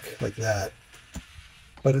going to tuck like that,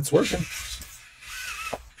 but it's working.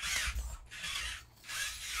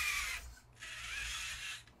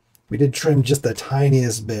 We did trim just the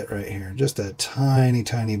tiniest bit right here, just a tiny,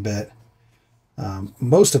 tiny bit.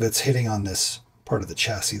 Most of it's hitting on this part of the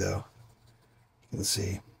chassis though. You can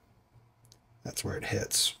see that's where it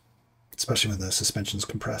hits, especially when the suspension's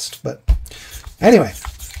compressed. But anyway,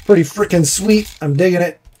 pretty freaking sweet. I'm digging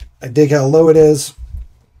it. I dig how low it is.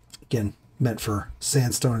 Again, meant for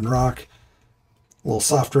sandstone and rock. A little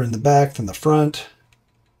softer in the back than the front.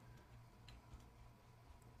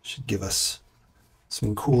 Should give us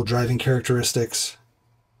some cool driving characteristics.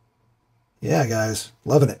 Yeah, guys,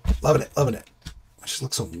 loving it, loving it, loving it. It just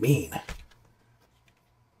looks so mean.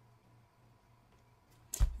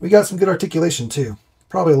 We got some good articulation too.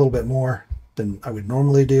 Probably a little bit more than I would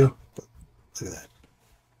normally do, but look at that.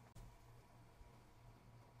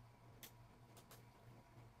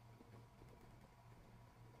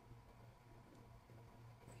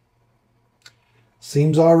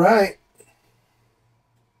 Seems all right.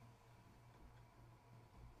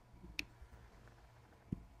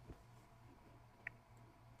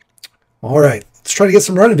 All right, let's try to get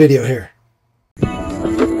some running video here.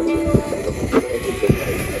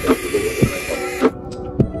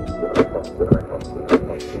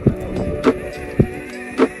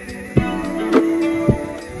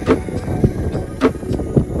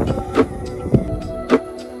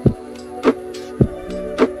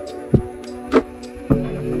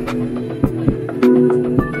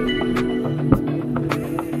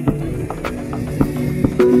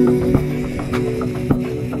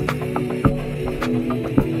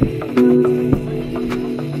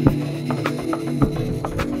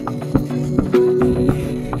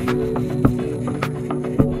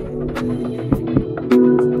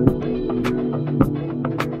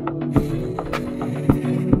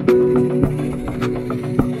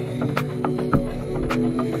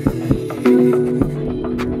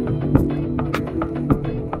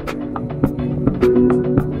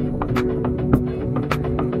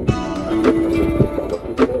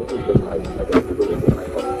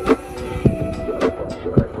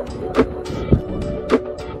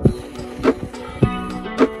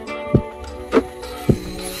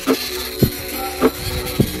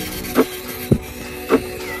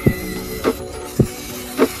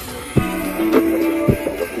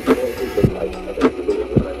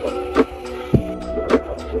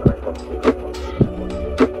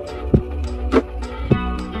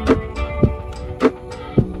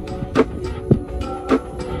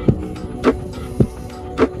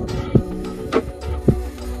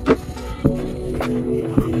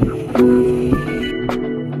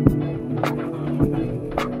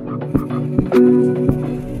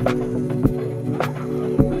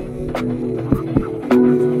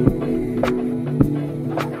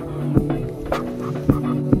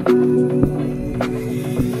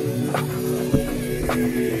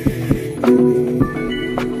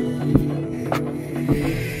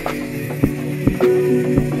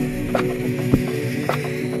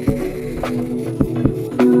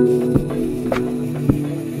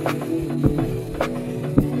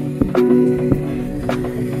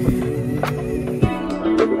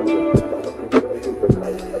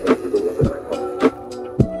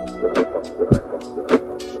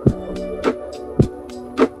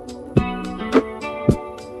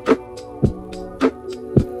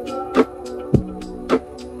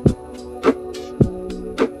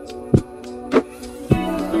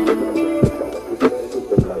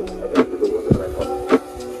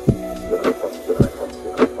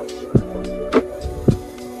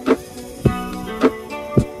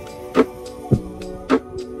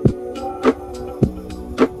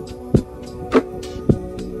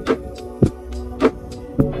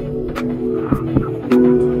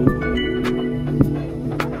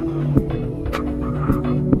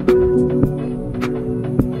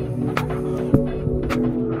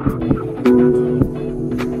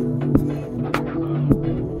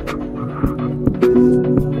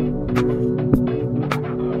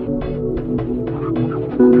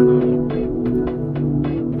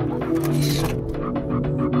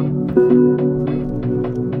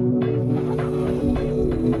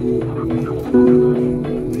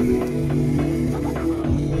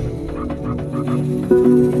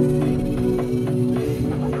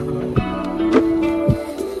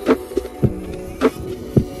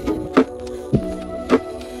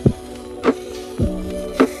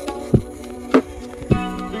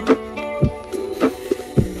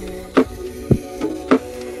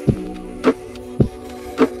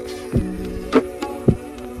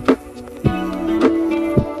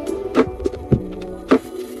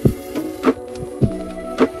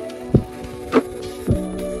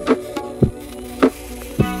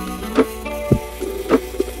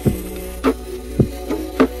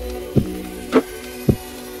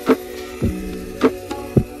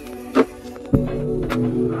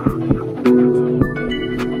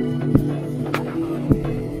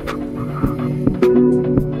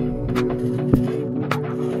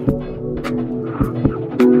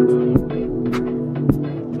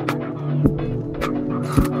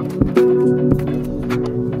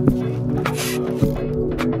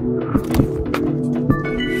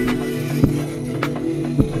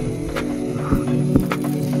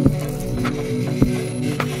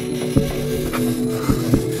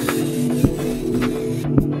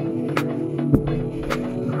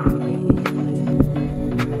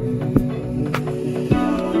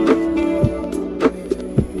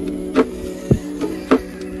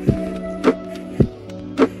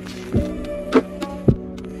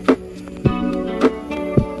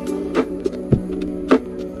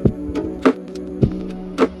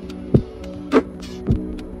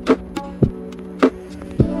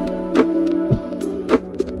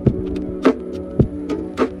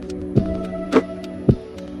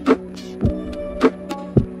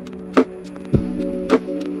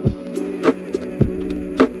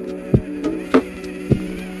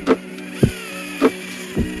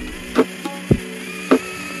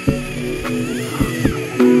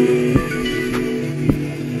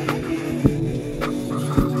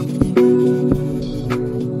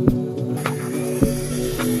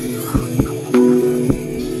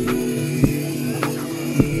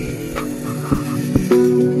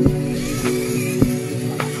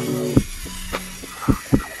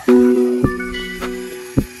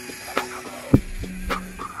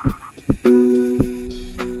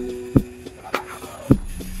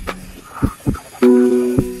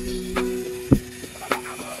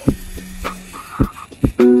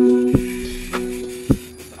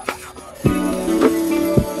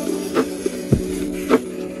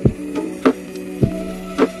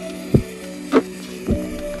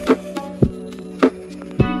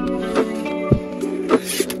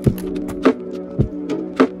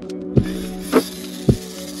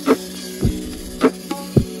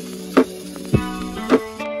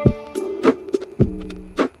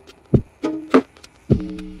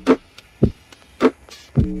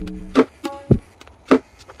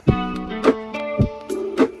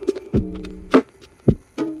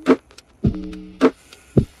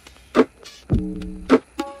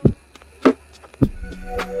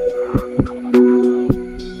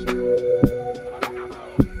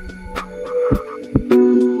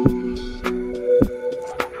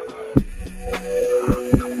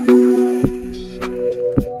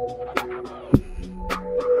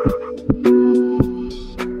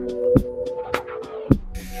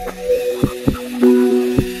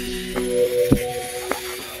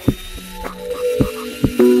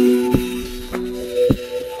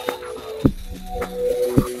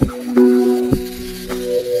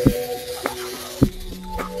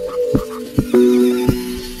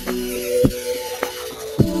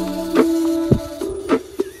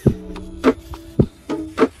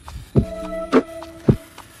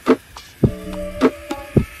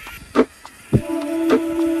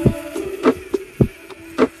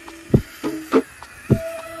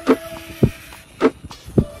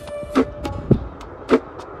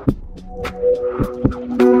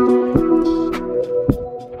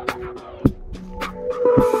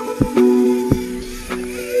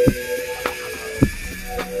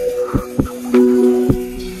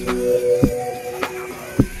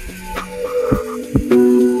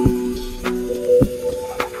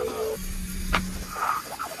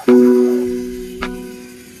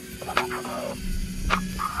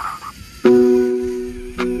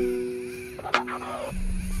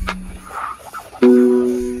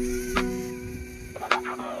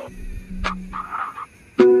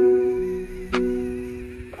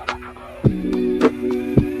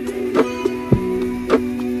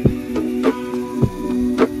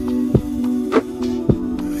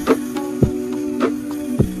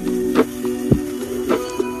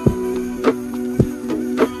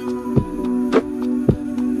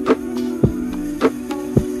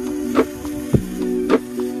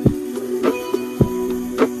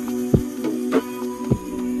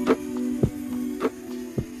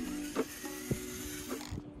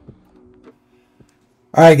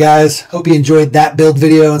 All right, guys, hope you enjoyed that build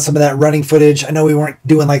video and some of that running footage. I know we weren't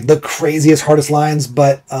doing like the craziest, hardest lines,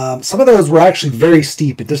 but some of those were actually very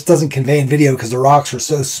steep. It just doesn't convey in video because the rocks are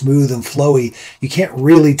so smooth and flowy. You can't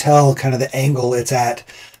really tell kind of the angle it's at.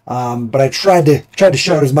 But I tried to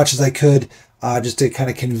show it as much as I could just to kind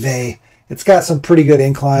of convey. It's got some pretty good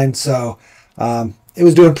incline, so it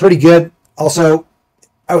was doing pretty good. Also,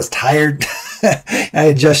 I was tired. I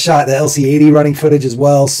had just shot the LC80 running footage as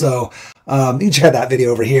well, so you can check out that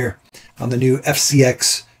video over here on the new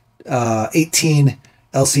FCX 18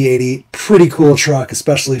 LC80. Pretty cool truck,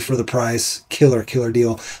 especially for the price. Killer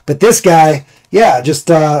deal. But this guy, yeah, just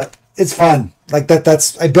it's fun. Like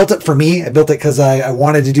I built it for me. I built it because I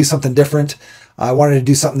wanted to do something different. I wanted to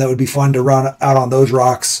do something that would be fun to run out on those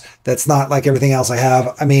rocks. That's not like everything else I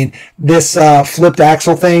have. I mean, this flipped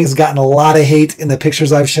axle thing has gotten a lot of hate in the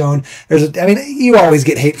pictures I've shown. I mean, you always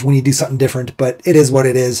get hate when you do something different, but it is what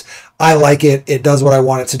it is. I like it. It does what I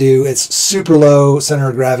want it to do. It's super low center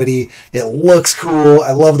of gravity. It looks cool.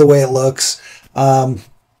 I love the way it looks. Yeah,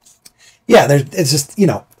 it's just, you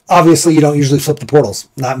know, obviously you don't usually flip the portals.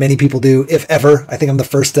 Not many people do, if ever. I think I'm the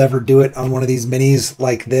first to ever do it on one of these minis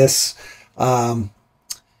like this.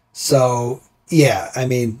 So yeah, I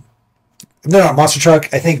mean, they're not a monster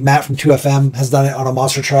truck. I think Matt from 2FM has done it on a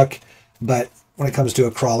monster truck, but when it comes to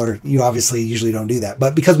a crawler, you obviously usually don't do that.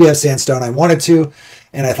 But because we have Sandstone, I wanted to,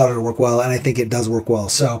 and I thought it would work well, and I think it does work well.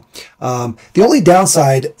 So the only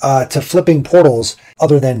downside to flipping portals,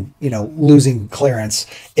 other than, you know, losing clearance,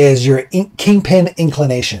 is your kingpin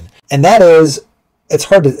inclination, and that is, it's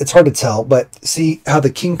hard to tell, but see how the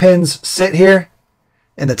kingpins sit here?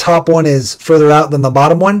 And the top one is further out than the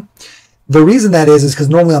bottom one. The reason that is because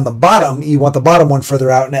normally on the bottom, you want the bottom one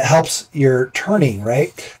further out, and it helps your turning,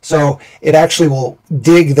 right? So it actually will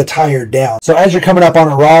dig the tire down. So as you're coming up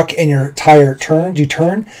on a rock and your tire turns, you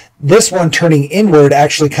turn, this one turning inward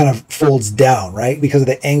actually kind of folds down, right? Because of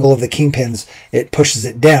the angle of the kingpins, it pushes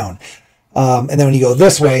it down. And then when you go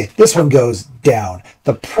this way, this one goes down.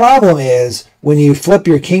 The problem is when you flip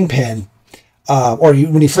your kingpin,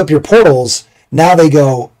 when you flip your portals, now they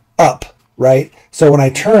go up, right? So when I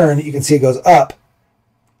turn, you can see it goes up.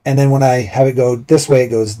 And then when I have it go this way, it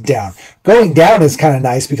goes down. Going down is kind of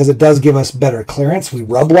nice because it does give us better clearance. We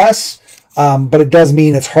rub less, but it does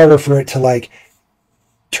mean it's harder for it to like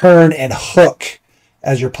turn and hook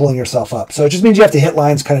as you're pulling yourself up. So it just means you have to hit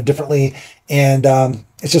lines kind of differently. And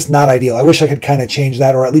it's just not ideal. I wish I could kind of change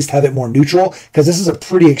that, or at least have it more neutral, because this is a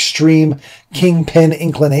pretty extreme kingpin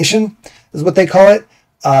inclination is what they call it.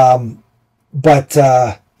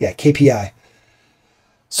 Yeah, KPI.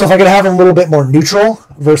 So if I could have a little bit more neutral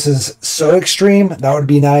versus so extreme, that would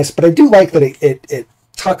be nice. But I do like that it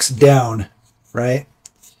tucks down, right?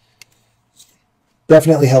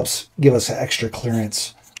 Definitely helps give us extra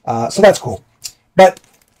clearance. So that's cool. But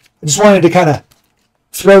I just wanted to kind of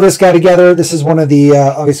throw this guy together. This is one of the,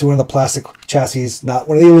 obviously one of the plastic chassis, not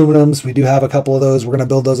one of the aluminums. We do have a couple of those. We're going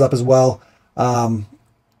to build those up as well.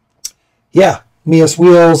 Yeah, Meus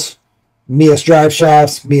wheels, Meus drive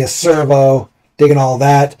shafts, Meus servo, digging all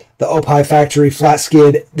that. The Oppai Factory flat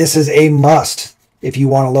skid. This is a must if you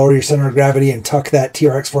want to lower your center of gravity and tuck that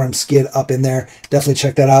TRX4M skid up in there. Definitely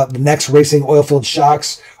check that out. The Nexx Racing oil-filled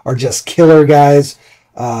shocks are just killer, guys.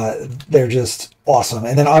 They're just awesome.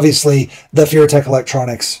 And then obviously the Furitek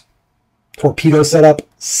electronics torpedo setup,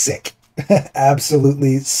 sick.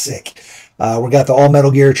 Absolutely sick. We got the all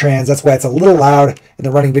metal gear trans. That's why it's a little loud in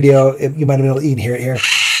the running video. You might have been able to even hear it here.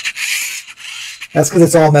 That's because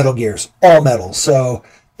it's all metal gears, all metal. So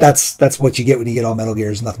that's what you get when you get all metal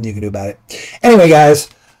gears. Nothing you can do about it. Anyway, guys,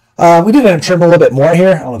 we did end up trimming a little bit more here.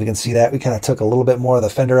 I don't know if you can see that. We kind of took a little bit more of the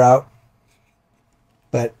fender out.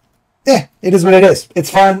 But yeah, it is what it is. It's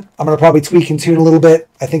fun. I'm going to probably tweak and tune a little bit.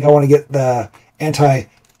 I think I want to get the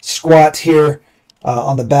anti-squat here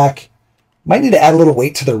on the back. Might need to add a little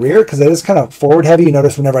weight to the rear because it is kind of forward heavy. You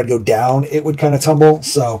notice whenever I'd go down, it would kind of tumble.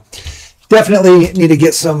 So definitely need to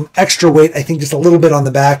get some extra weight. I think just a little bit on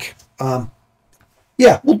the back.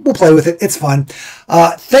 Yeah, we'll play with it. It's fun.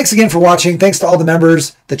 Thanks again for watching. Thanks to all the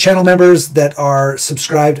members, the channel members that are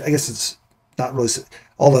subscribed. I guess it's not really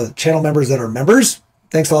all the channel members that are members.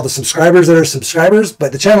 Thanks to all the subscribers that are subscribers,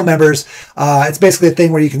 but the channel members, it's basically a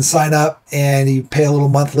thing where you can sign up and you pay a little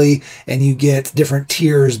monthly and you get different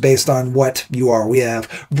tiers based on what you are. We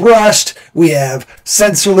have brushed, we have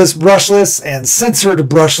sensorless brushless, and censored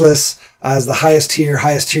brushless as the highest tier.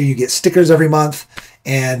 Highest tier, you get stickers every month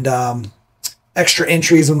and extra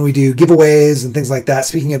entries when we do giveaways and things like that.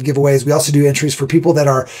 Speaking of giveaways, we also do entries for people that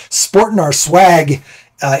are sporting our swag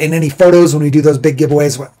in any photos when we do those big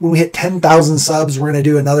giveaways. When we hit 10,000 subs, we're going to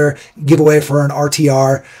do another giveaway for an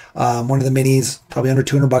RTR, one of the minis, probably under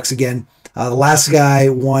 $200 again. The last guy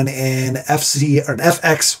won an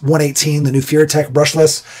FX118, the new Furitek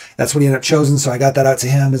brushless. That's what he ended up chosen, so I got that out to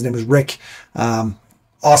him. His name was Rick.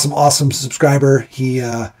 Awesome subscriber. He's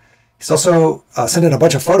also sent in a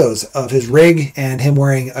bunch of photos of his rig and him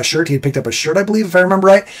wearing a shirt. He had picked up a shirt, I believe, if I remember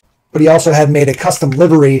right. But he also had made a custom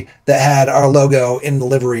livery that had our logo in the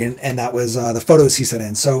livery, and that was the photos he sent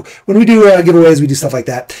in. So when we do giveaways, we do stuff like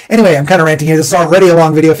that. Anyway, I'm kind of ranting here. This is already a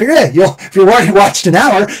long video. I figure, hey, if you're already watched an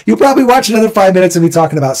hour, you'll probably watch another 5 minutes of me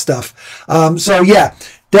talking about stuff. So yeah.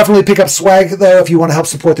 Definitely pick up swag, though, if you want to help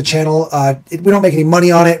support the channel. We don't make any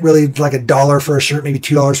money on it, really, like $1 for a shirt, maybe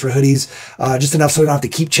 $2 for hoodies, just enough so we don't have to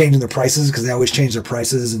keep changing their prices, because they always change their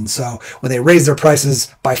prices. And so when they raise their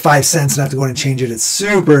prices by 5 cents and have to go in and change it, it's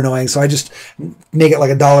super annoying. So I just make it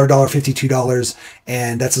like $1, $1.50, $2,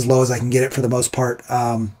 and that's as low as I can get it for the most part.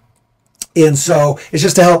 And so it's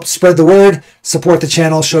just to help spread the word, support the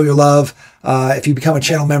channel, show your love. If you become a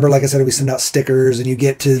channel member, like I said, we send out stickers and you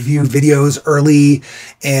get to view videos early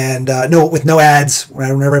and with no ads.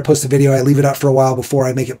 Whenever I post a video, I leave it up for a while before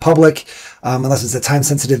I make it public, unless it's a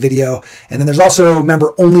time-sensitive video. And then there's also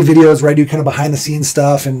member-only videos where I do kind of behind-the-scenes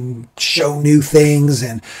stuff and show new things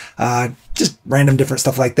and just random different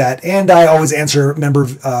stuff like that. And I always answer member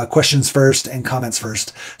questions first and comments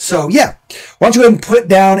first. So yeah, why don't you go ahead and put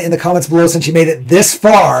down in the comments below, since you made it this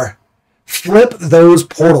far, flip those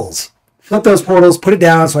portals. Flip those portals, put it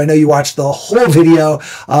down so I know you watched the whole video.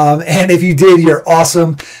 And if you did, you're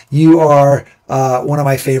awesome. You are one of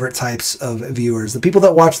my favorite types of viewers. The people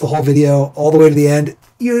that watch the whole video all the way to the end,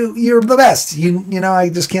 you're the best. You know, I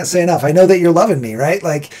just can't say enough. I know that you're loving me, right?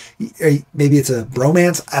 Like, maybe it's a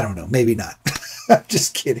bromance. I don't know. Maybe not. I'm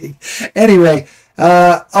just kidding. Anyway,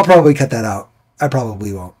 I'll probably cut that out. I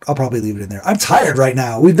probably won't. I'll probably leave it in there. I'm tired right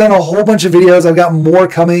now. We've done a whole bunch of videos. I've got more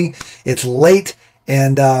coming. It's late,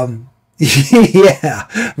 and yeah,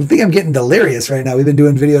 I think I'm getting delirious right now. We've been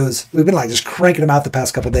doing videos. We've been like just cranking them out the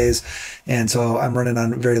past couple of days. And so I'm running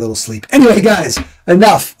on very little sleep. Anyway, guys,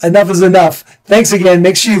 enough. Enough is enough. Thanks again.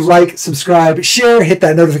 Make sure you like, subscribe, share, hit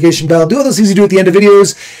that notification bell. Do all those things you do at the end of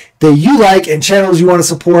videos that you like and channels you want to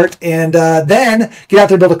support. And then get out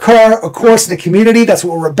there, build a car, a course, and a community. That's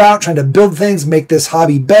what we're about, trying to build things, make this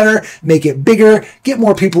hobby better, make it bigger, get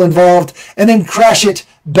more people involved, and then crash it,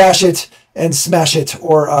 bash it, and smash it,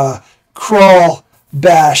 or crawl,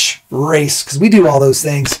 bash, race, because we do all those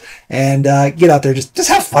things. And get out there, just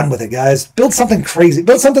have fun with it, guys. Build something crazy.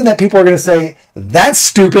 Build something that people are going to say, that's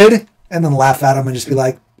stupid, and then laugh at them and just be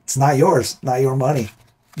like, it's not yours, not your money.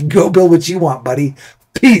 Go build what you want, buddy.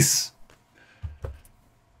 Peace.